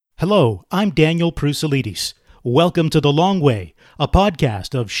Hello, I'm Daniel Prousalidis. Welcome to The Long Way, a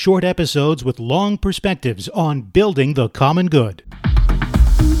podcast of short episodes with long perspectives on building the common good.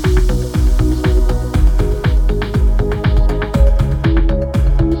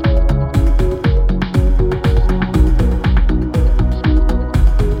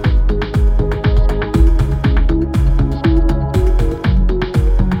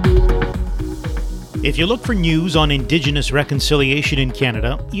 If you look for news on Indigenous reconciliation in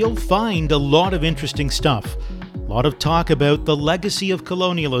Canada, you'll find a lot of interesting stuff. A lot of talk about the legacy of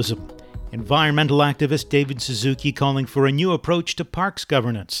colonialism. Environmental activist David Suzuki calling for a new approach to parks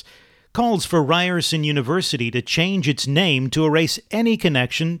governance. Calls for Ryerson University to change its name to erase any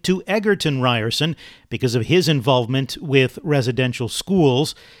connection to Egerton Ryerson because of his involvement with residential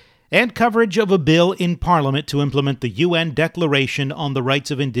schools. And coverage of a bill in Parliament to implement the UN Declaration on the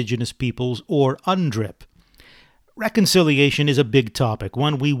Rights of Indigenous Peoples, or UNDRIP. Reconciliation is a big topic,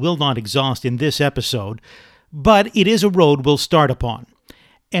 one we will not exhaust in this episode, but it is a road we'll start upon.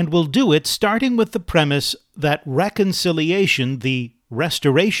 And we'll do it starting with the premise that reconciliation, the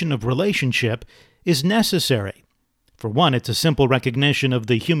restoration of relationship, is necessary. For one, it's a simple recognition of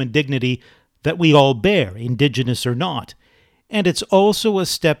the human dignity that we all bear, Indigenous or not. And it's also a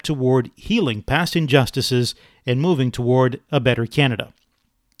step toward healing past injustices and moving toward a better Canada.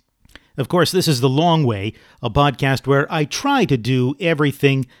 Of course, this is The Long Way, a podcast where I try to do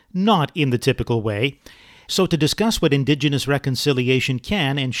everything not in the typical way. So to discuss what Indigenous reconciliation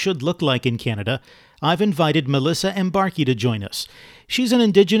can and should look like in Canada, I've invited Melissa Embarkey to join us. She's an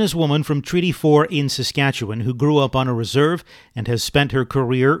Indigenous woman from Treaty 4 in Saskatchewan who grew up on a reserve and has spent her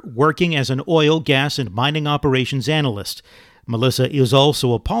career working as an oil, gas, and mining operations analyst. Melissa is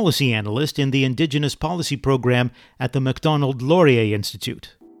also a policy analyst in the Indigenous Policy Program at the Macdonald-Laurier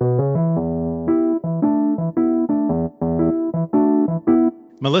Institute.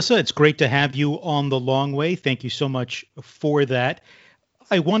 Melissa, it's great to have you on The Long Way. Thank you so much for that.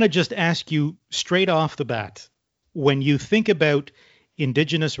 I want to just ask you straight off the bat, when you think about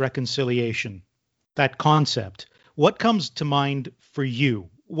Indigenous reconciliation, that concept, what comes to mind for you?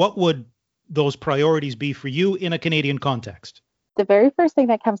 What would those priorities be for you in a Canadian context? The very first thing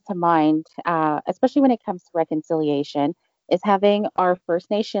that comes to mind, especially when it comes to reconciliation, is having our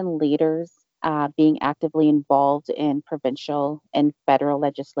First Nation leaders being actively involved in provincial and federal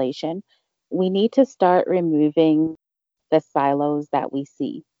legislation. We need to start removing the silos that we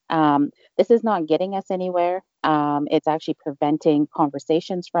see. This is not getting us anywhere. It's actually preventing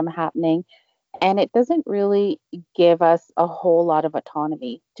conversations from happening. And it doesn't really give us a whole lot of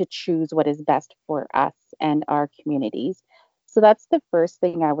autonomy to choose what is best for us and our communities. So that's the first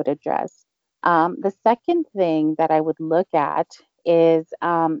thing I would address. The second thing that I would look at is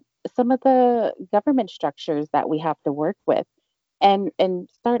some of the government structures that we have to work with and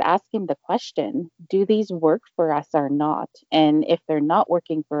start asking the question, do these work for us or not? And if they're not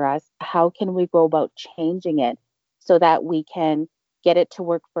working for us, how can we go about changing it so that we can get it to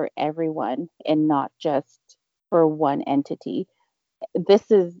work for everyone and not just for one entity?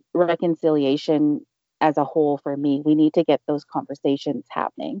 This is reconciliation as a whole for me. We need to get those conversations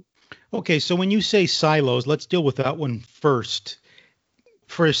happening. Okay, so when you say silos, let's deal with that one first.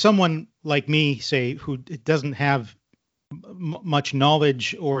 For someone like me, say, who doesn't have much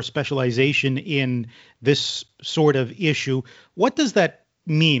knowledge or specialization in this sort of issue, what does that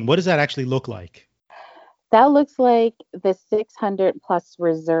mean? What does that actually look like? That looks like the 600 plus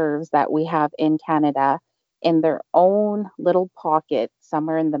reserves that we have in Canada in their own little pocket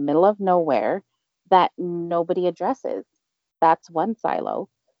somewhere in the middle of nowhere that nobody addresses. That's one silo.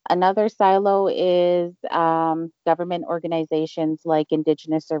 Another silo is government organizations like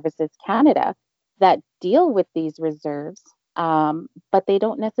Indigenous Services Canada that deal with these reserves, but they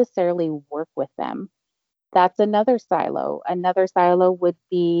don't necessarily work with them. That's another silo. Another silo would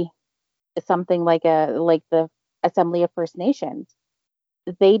be something like the Assembly of First Nations.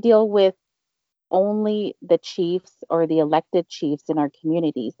 They deal with only the chiefs or the elected chiefs in our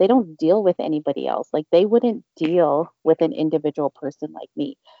communities. They don't deal with anybody else. Like, they wouldn't deal with an individual person like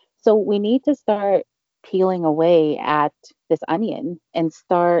me. So we need to start peeling away at this onion and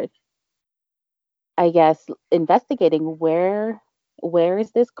start, I guess, investigating where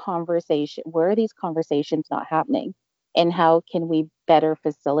is this conversation, where are these conversations not happening? And how can we better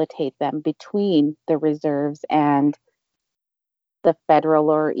facilitate them between the reserves and the federal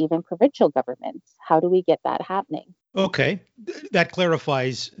or even provincial governments? How do we get that happening? Okay, that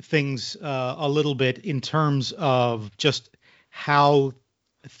clarifies things a little bit in terms of just how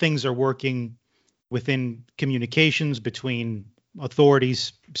things are working within communications between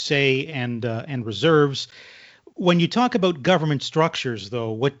authorities, say, and reserves. When you talk about government structures,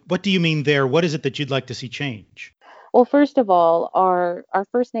 though, what do you mean there? What is it that you'd like to see change? Well, first of all, our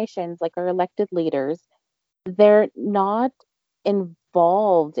First Nations, like our elected leaders, they're not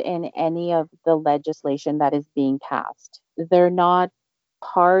involved in any of the legislation that is being passed. They're not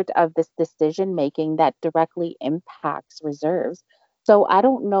part of this decision making that directly impacts reserves. So I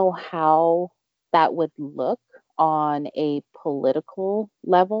don't know how that would look on a political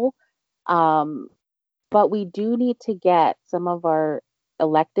level. Um, but we do need to get some of our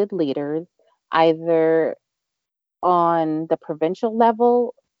elected leaders either on the provincial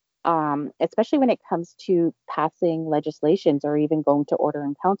level, especially when it comes to passing legislations or even going to order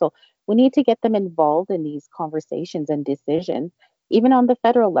in council, we need to get them involved in these conversations and decisions. Even on the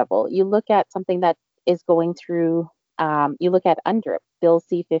federal level, you look at something that is going through, you look at UNDRIP, Bill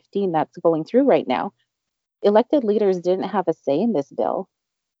C-15 that's going through right now. Elected leaders didn't have a say in this bill.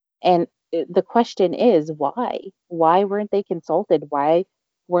 And the question is why? Why weren't they consulted? Why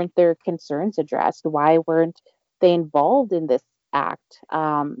weren't their concerns addressed? Why weren't they involved in this act?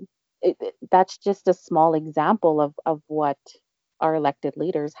 That's just a small example of what our elected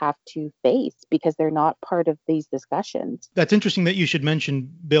leaders have to face because they're not part of these discussions. That's interesting that you should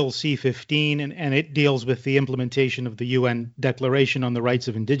mention Bill C-15, and it deals with the implementation of the UN Declaration on the Rights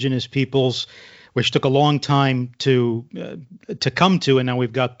of Indigenous Peoples, which took a long time to come to, and now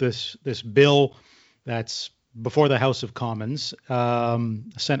we've got this bill that's before the House of Commons,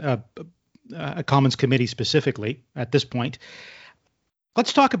 a Commons committee specifically at this point.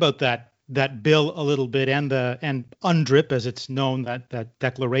 Let's talk about that bill a little bit and UNDRIP as it's known, that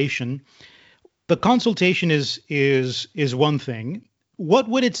declaration. The consultation is one thing. What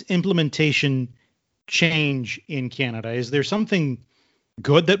would its implementation change in Canada? Is there something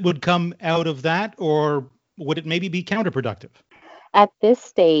good that would come out of that, or would it maybe be counterproductive? At this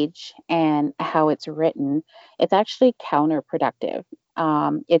stage and how it's written, it's actually counterproductive.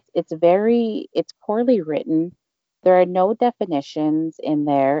 It's poorly written. There are no definitions in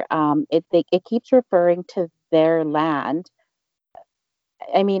there. It keeps referring to their land.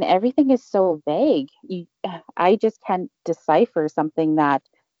 I mean, everything is so vague. I just can't decipher something that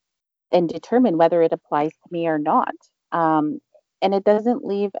and determine whether it applies to me or not. Um, and it doesn't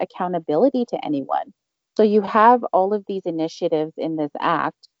leave accountability to anyone. So you have all of these initiatives in this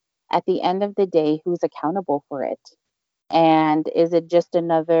act. At the end of the day, who's accountable for it? And is it just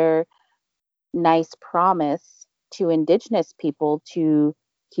another nice promise to Indigenous people to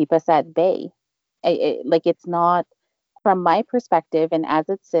keep us at bay? Like it's not, from my perspective, and as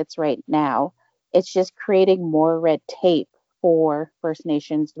it sits right now, it's just creating more red tape for First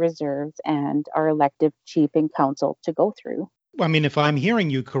Nations reserves and our elective chief and council to go through. I mean, if I'm hearing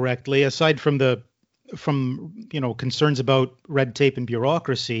you correctly, aside from concerns about red tape and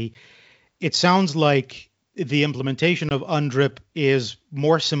bureaucracy, it sounds like the implementation of UNDRIP is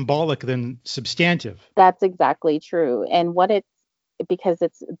more symbolic than substantive. That's exactly true. And what it's because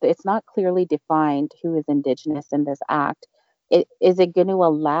it's not clearly defined who is Indigenous in this act. Is it going to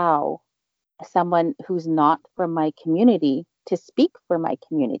allow someone who's not from my community to speak for my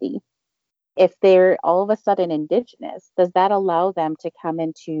community? If they're all of a sudden Indigenous, does that allow them to come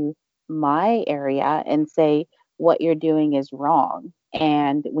into my area and say, what you're doing is wrong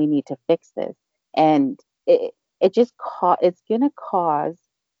and we need to fix this? And it's going to cause,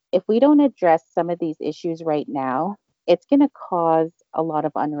 if we don't address some of these issues right now, it's going to cause a lot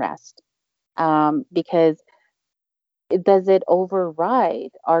of unrest because does it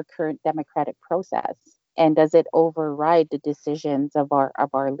override our current democratic process? And does it override the decisions of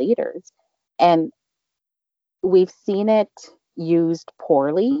our leaders? And we've seen it used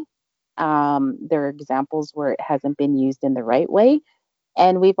poorly. There are examples where it hasn't been used in the right way.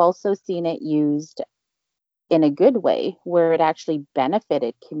 And we've also seen it used in a good way where it actually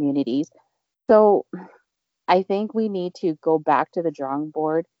benefited communities. So I think we need to go back to the drawing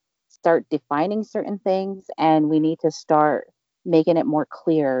board, start defining certain things, and we need to start making it more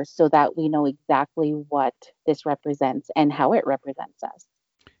clear so that we know exactly what this represents and how it represents us.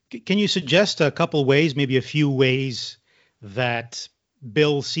 Can you suggest a couple ways, maybe a few ways that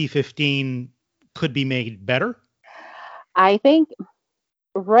Bill C-15 could be made better? I think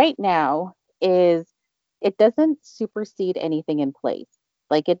right now is it doesn't supersede anything in place.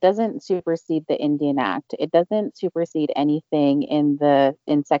 Like it doesn't supersede the Indian Act. It doesn't supersede anything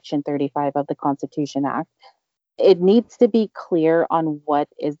in Section 35 of the Constitution Act. It needs to be clear on what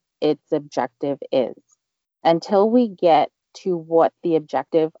is its objective is. Until we get to what the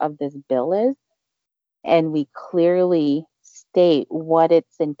objective of this bill is and we clearly state what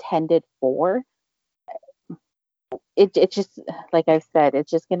it's intended for, it just, like I said, it's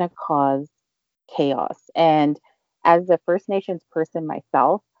just going to cause chaos. And as a First Nations person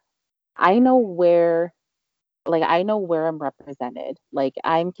myself, I know where I know where I'm represented. Like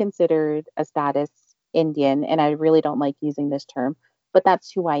I'm considered a status Indian, and I really don't like using this term, but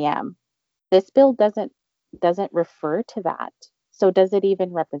that's who I am. This bill doesn't refer to that. So does it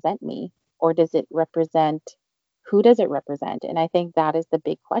even represent me, or does it represent who does it represent? And I think that is the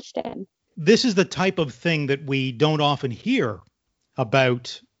big question. This is the type of thing that we don't often hear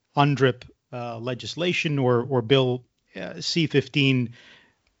about UNDRIP legislation or Bill C-15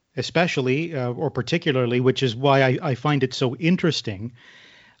 especially, or particularly, which is why I find it so interesting.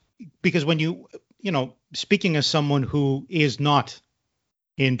 Because when speaking as someone who is not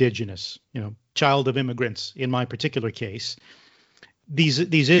Indigenous, child of immigrants in my particular case,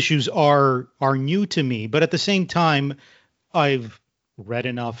 these issues are new to me. But at the same time, I've read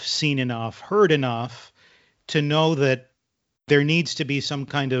enough, seen enough, heard enough to know that there needs to be some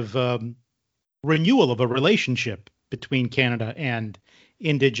kind of renewal of a relationship between Canada and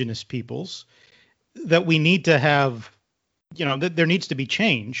Indigenous peoples, that we need to have, that there needs to be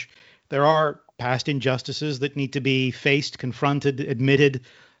change. There are past injustices that need to be faced, confronted, admitted,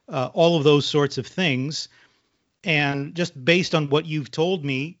 all of those sorts of things. And just based on what you've told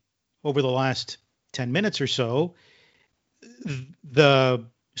me over the last 10 minutes or so, the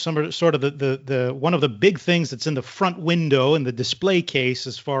one of the big things that's in the front window in the display case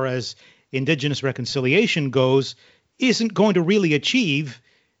as far as Indigenous reconciliation goes isn't going to really achieve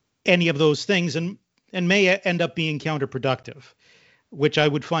any of those things, and may end up being counterproductive, which I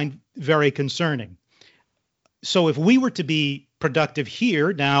would find very concerning. So if we were to be productive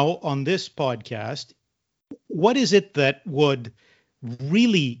here now on this podcast, what is it that would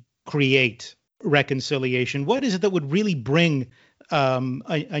really create reconciliation? What is it that would really bring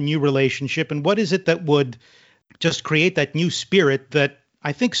a new relationship? And what is it that would just create that new spirit that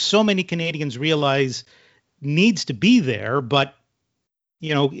I think so many Canadians realize needs to be there, but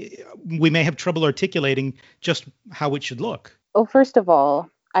we may have trouble articulating just how it should look? Well, first of all,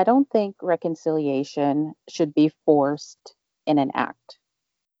 I don't think reconciliation should be forced in an act.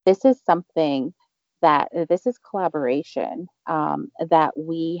 This is something this is collaboration that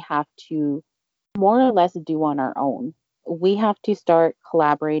we have to more or less do on our own. We have to start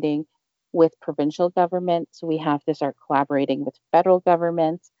collaborating with provincial governments. We have to start collaborating with federal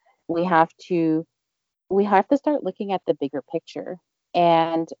governments. We have to start looking at the bigger picture.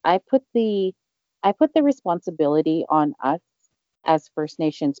 And I put the responsibility on us as First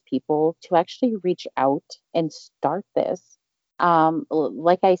Nations people to actually reach out and start this.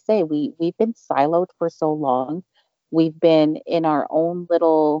 Like I say, we've been siloed for so long. We've been in our own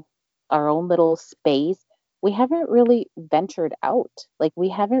little space. We haven't really ventured out. Like we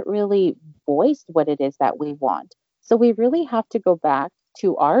haven't really voiced what it is that we want. So we really have to go back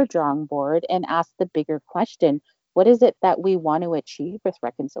to our drawing board and ask the bigger question. What is it that we want to achieve with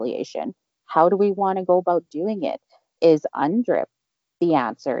reconciliation? How do we want to go about doing it? Is UNDRIP the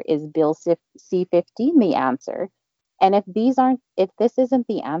answer? Is Bill C-15 the answer? And if this isn't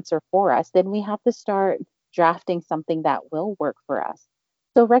the answer for us, then we have to start drafting something that will work for us.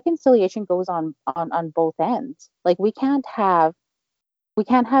 So reconciliation goes on both ends. Like we can't have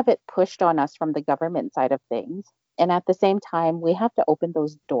it pushed on us from the government side of things. And at the same time, we have to open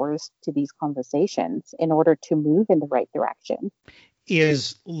those doors to these conversations in order to move in the right direction.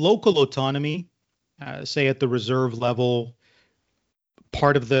 Is local autonomy, say at the reserve level,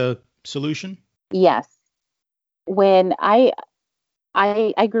 part of the solution? Yes. When I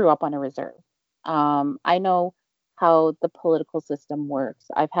grew up on a reserve, I know how the political system works.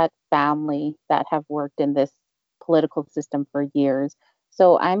 I've had family that have worked in this political system for years.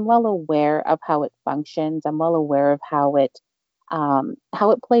 So I'm well aware of how it functions. I'm well aware of how it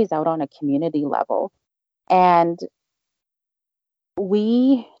plays out on a community level. And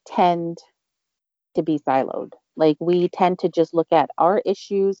we tend to be siloed. Like we tend to just look at our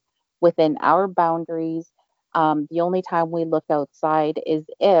issues within our boundaries. The only time we look outside is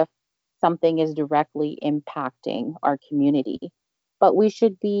if something is directly impacting our community. But we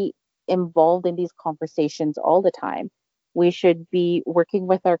should be involved in these conversations all the time. We should be working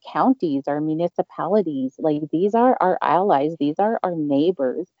with our counties, our municipalities. Like these are our allies, these are our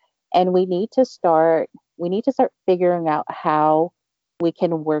neighbors, and we need to start figuring out how we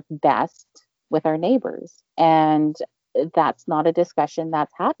can work best with our neighbors. And that's not a discussion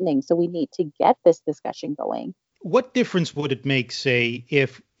that's happening. So we need to get this discussion going. What difference would it make, say,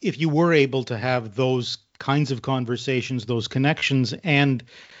 if you were able to have those kinds of conversations, those connections, and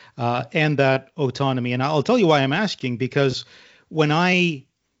that autonomy? And I'll tell you why I'm asking, because when I,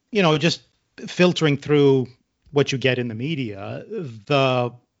 just filtering through what you get in the media,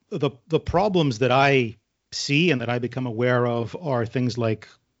 the the problems that I see and that I become aware of are things like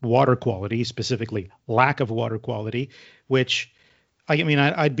water quality, specifically lack of water quality, which I mean,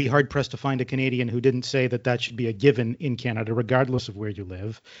 I'd be hard pressed to find a Canadian who didn't say that that should be a given in Canada, regardless of where you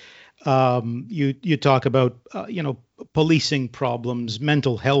live. You talk about policing problems,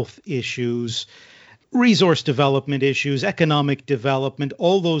 mental health issues, resource development issues, economic development,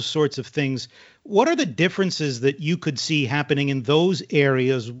 all those sorts of things. What are the differences that you could see happening in those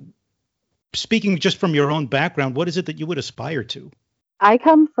areas? Speaking just from your own background, what is it that you would aspire to? I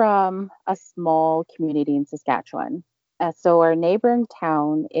come from a small community in Saskatchewan. So our neighboring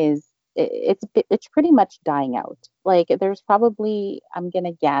town is it's pretty much dying out. Like there's probably, I'm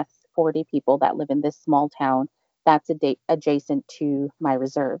gonna guess, 40 people that live in this small town that's adjacent to my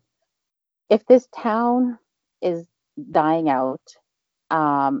reserve. If this town is dying out,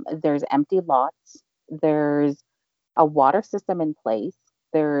 there's empty lots, there's a water system in place,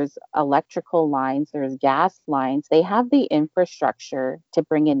 there's electrical lines, there's gas lines. They have the infrastructure to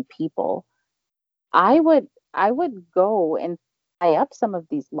bring in people. I would go and tie up some of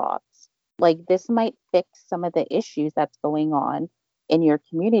these lots. Like this might fix some of the issues that's going on in your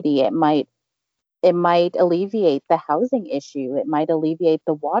community. It might alleviate the housing issue. It might alleviate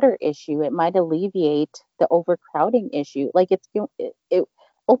the water issue. It might alleviate the overcrowding issue. Like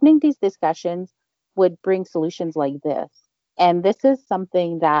opening these discussions would bring solutions like this. And this is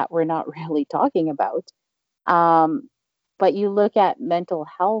something that we're not really talking about. Um, but you look at mental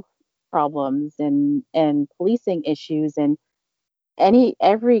health problems and policing issues and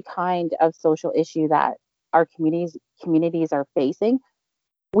every kind of social issue that our communities are facing,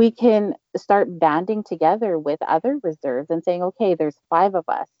 we can start banding together with other reserves and saying, okay, there's 5 of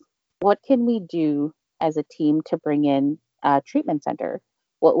us. What can we do as a team to bring in a treatment center?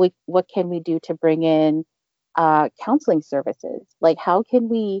 What can we do to bring in counseling services? Like how can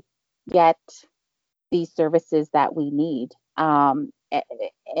we get these services that we need?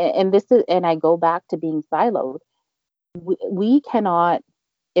 And this is, and I go back to being siloed. We cannot,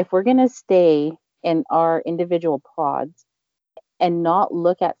 if we're going to stay in our individual pods and not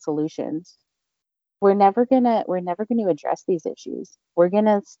look at solutions, we're never going to address these issues. We're going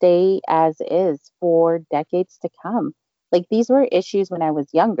to stay as is for decades to come. Like these were issues when I was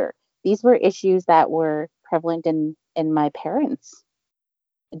younger. These were issues that were prevalent in my parents'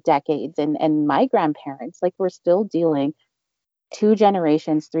 decades and my grandparents. Like we're still dealing 2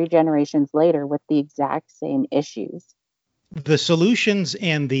 generations, 3 generations later with the exact same issues. The solutions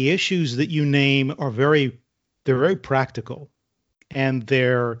and the issues that you name are they're very practical, and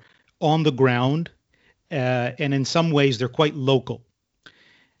they're on the ground, and in some ways they're quite local.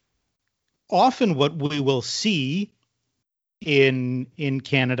 Often what we will see in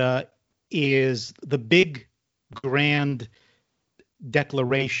Canada is the big grand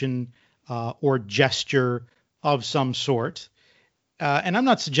declaration or gesture of some sort. And I'm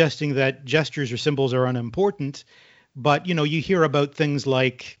not suggesting that gestures or symbols are unimportant, but you hear about things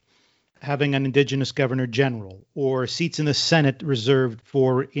like having an Indigenous governor general, or seats in the Senate reserved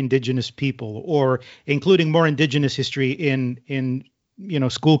for Indigenous people, or including more Indigenous history in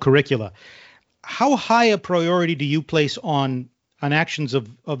school curricula. How high a priority do you place on actions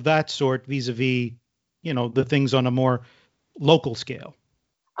of that sort vis-a-vis, the things on a more local scale?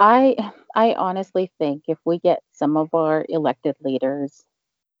 I honestly think if we get some of our elected leaders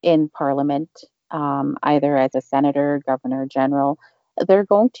in parliament, either as a senator, governor, general, they're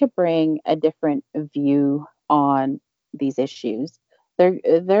going to bring a different view on these issues. They're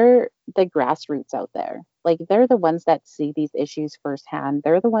the grassroots out there. Like they're the ones that see these issues firsthand.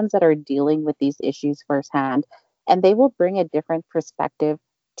 They're the ones that are dealing with these issues firsthand, and they will bring a different perspective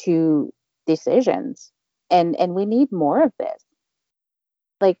to decisions. And we need more of this.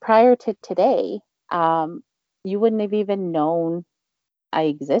 Like prior to today, um, you wouldn't have even known I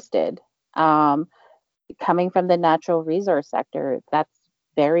existed. Um, Coming from the natural resource sector, that's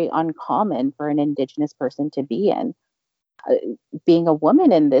very uncommon for an Indigenous person to be in. Uh, Being a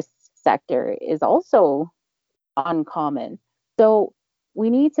woman in this sector is also uncommon. So we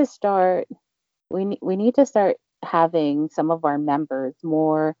need to start. We need to start having some of our members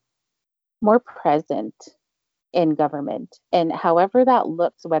more present in government, and however that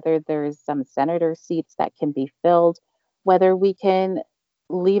looks, whether there's some senator seats that can be filled, whether we can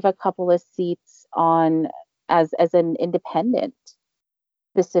leave a couple of seats on as an independent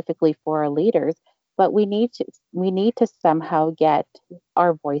specifically for our leaders, but we need to somehow get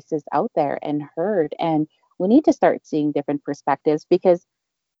our voices out there and heard, and we need to start seeing different perspectives because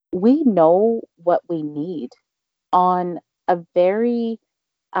we know what we need on a very,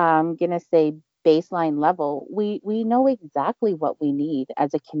 I'm gonna say, baseline level, we know exactly what we need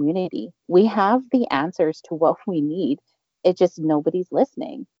as a community. We have the answers to what we need. It's just nobody's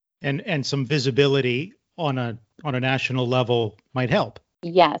listening. And some visibility on a national level might help.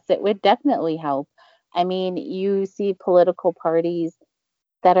 Yes, it would definitely help. I mean, you see political parties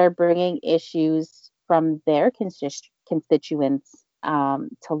that are bringing issues from their constituents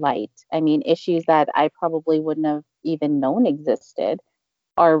to light. I mean, issues that I probably wouldn't have even known existed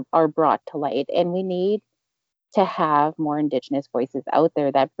are brought to light, and we need to have more Indigenous voices out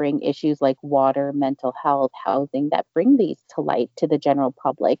there that bring issues like water, mental health, housing, that bring these to light to the general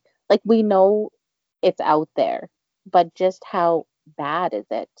public. Like, we know it's out there, but just how bad is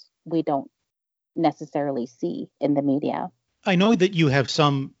it? We don't necessarily see in the media. I know that you have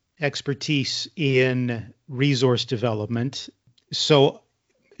some expertise in resource development. So,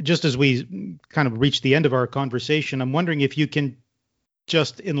 just as we kind of reach the end of our conversation, I'm wondering if you can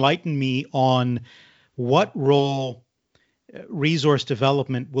just enlighten me on what role resource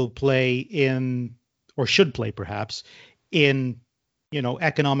development will play in, or should play perhaps, in,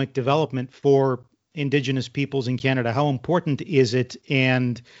 economic development for Indigenous peoples in Canada. How important is it,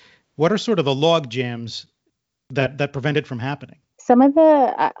 and what are sort of the log jams that prevent it from happening?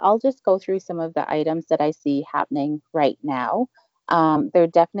 I'll just go through some of the items that I see happening right now. There are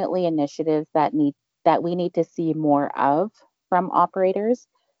definitely initiatives that we need to see more of from operators.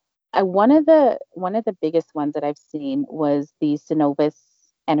 One of the biggest ones that I've seen was the Synovus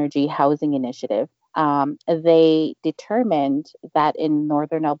Energy Housing Initiative. They determined that in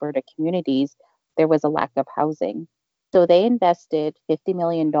northern Alberta communities there was a lack of housing, so they invested $50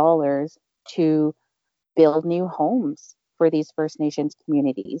 million to build new homes for these First Nations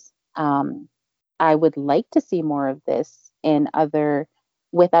communities. I would like to see more of this in other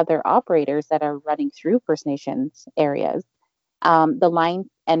with other operators that are running through First Nations areas. The line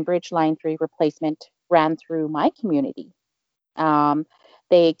Enbridge Line 3 replacement ran through my community. Um,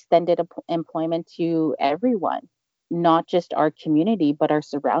 they extended employment to everyone, not just our community, but our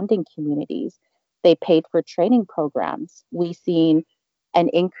surrounding communities. They paid for training programs. We've seen an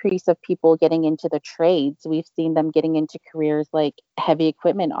increase of people getting into the trades. We've seen them getting into careers like heavy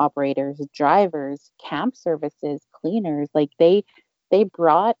equipment operators, drivers, camp services, cleaners. Like, they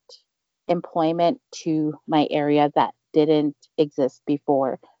brought employment to my area that didn't exist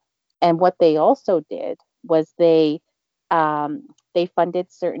before. And what they also did was they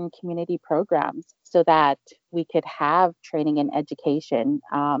funded certain community programs so that we could have training and education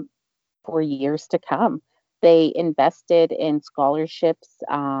for years to come. They invested in scholarships.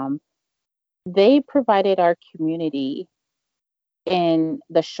 They provided our community in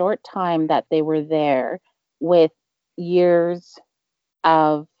the short time that they were there with years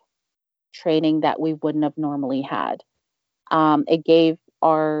of training that we wouldn't have normally had. It gave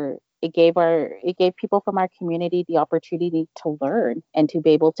people from our community the opportunity to learn and to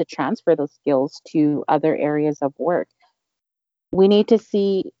be able to transfer those skills to other areas of work. We need to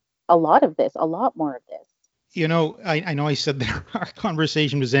see a lot of this, a lot more of this. I know I said that our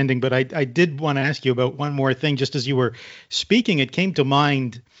conversation was ending, but I did want to ask you about one more thing. Just as you were speaking, it came to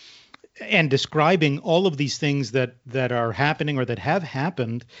mind, and describing all of these things that are happening or that have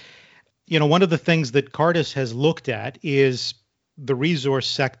happened. One of the things that Cardis has looked at is the resource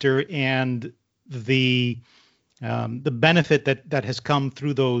sector and the benefit that has come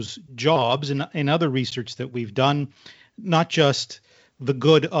through those jobs, and in other research that we've done, not just the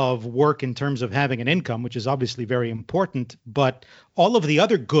good of work in terms of having an income, which is obviously very important, but all of the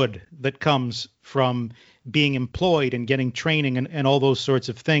other good that comes from being employed and getting training and all those sorts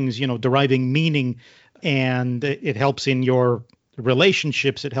of things, deriving meaning, and it helps in your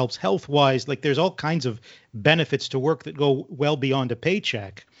relationships, it helps health wise. Like, there's all kinds of benefits to work that go well beyond a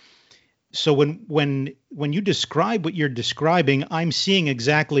paycheck. So when you describe what you're describing, I'm seeing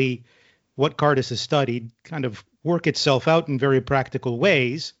exactly what Cardis has studied kind of work itself out in very practical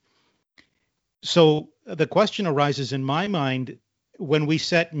ways. So the question arises in my mind, when we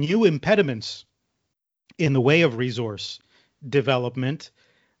set new impediments in the way of resource development,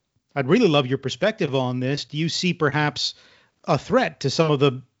 I'd really love your perspective on this. Do you see perhaps a threat to some of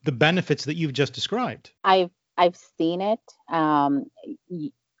the benefits that you've just described? I've seen it.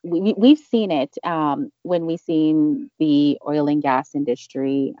 We've seen it when we've seen the oil and gas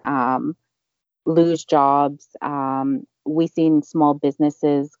industry lose jobs. We've seen small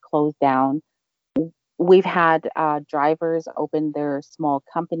businesses close down. We've had drivers open their small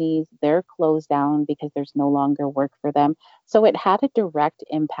companies. They're closed down because there's no longer work for them. So it had a direct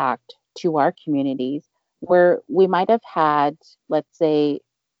impact to our communities, where we might have had, let's say,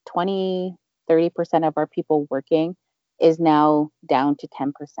 20-30% of our people working is now down to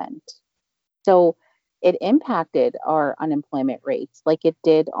 10%. So it impacted our unemployment rates like it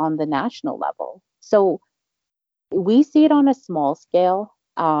did on the national level. So we see it on a small scale,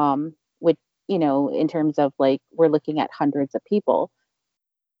 which, in terms of like we're looking at hundreds of people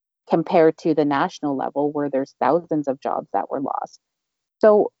compared to the national level where there's thousands of jobs that were lost.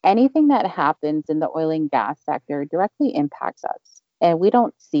 So anything that happens in the oil and gas sector directly impacts us. And we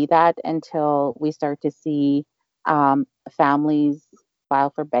don't see that until we start to see families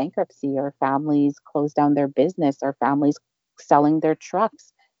file for bankruptcy, or families close down their business, or families selling their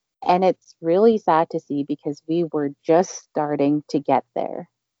trucks. And it's really sad to see because we were just starting to get there.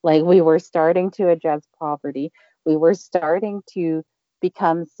 Like we were starting to address poverty. We were starting to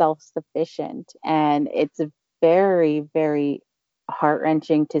become self sufficient. And it's very, very heart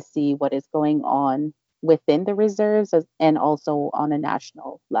wrenching to see what is going on within the reserves and also on a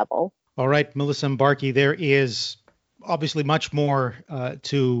national level. All right, Melissa Mbarki, there is obviously much more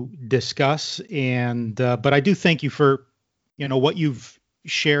to discuss, and but I do thank you for what you've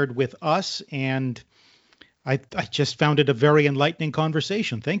shared with us, and I just found it a very enlightening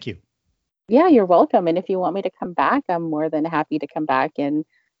conversation. Thank you. Yeah, you're welcome. And if you want me to come back, I'm more than happy to come back and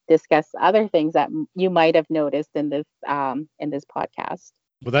discuss other things that you might have noticed in this podcast.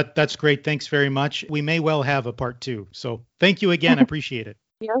 Well, that's great. Thanks very much. We may well have a part two. So thank you again. I appreciate it.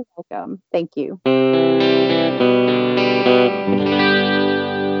 You're welcome. Thank you.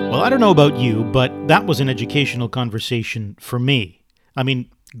 Well, I don't know about you, but that was an educational conversation for me. I mean,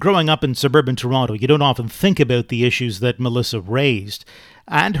 growing up in suburban Toronto, you don't often think about the issues that Melissa raised,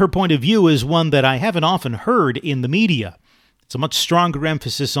 and her point of view is one that I haven't often heard in the media. It's a much stronger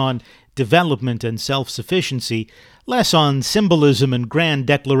emphasis on development and self-sufficiency, less on symbolism and grand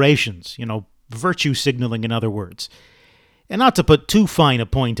declarations, virtue signaling in other words. And not to put too fine a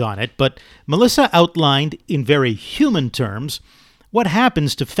point on it, but Melissa outlined in very human terms what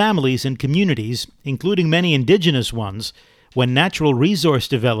happens to families and communities, including many Indigenous ones, when natural resource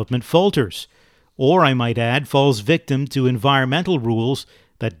development falters, or I might add, falls victim to environmental rules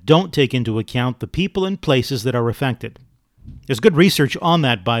that don't take into account the people and places that are affected. There's good research on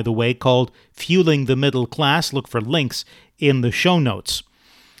that, by the way, called Fueling the Middle Class. Look for links in the show notes.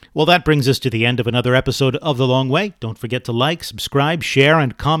 Well, that brings us to the end of another episode of The Long Way. Don't forget to like, subscribe, share,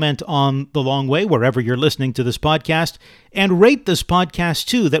 and comment on The Long Way wherever you're listening to this podcast, and rate this podcast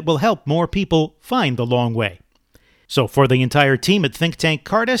too. That will help more people find The Long Way. So for the entire team at Think Tank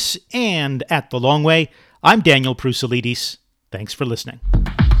Cardis and at The Long Way, I'm Daniel Prousalidis. Thanks for listening.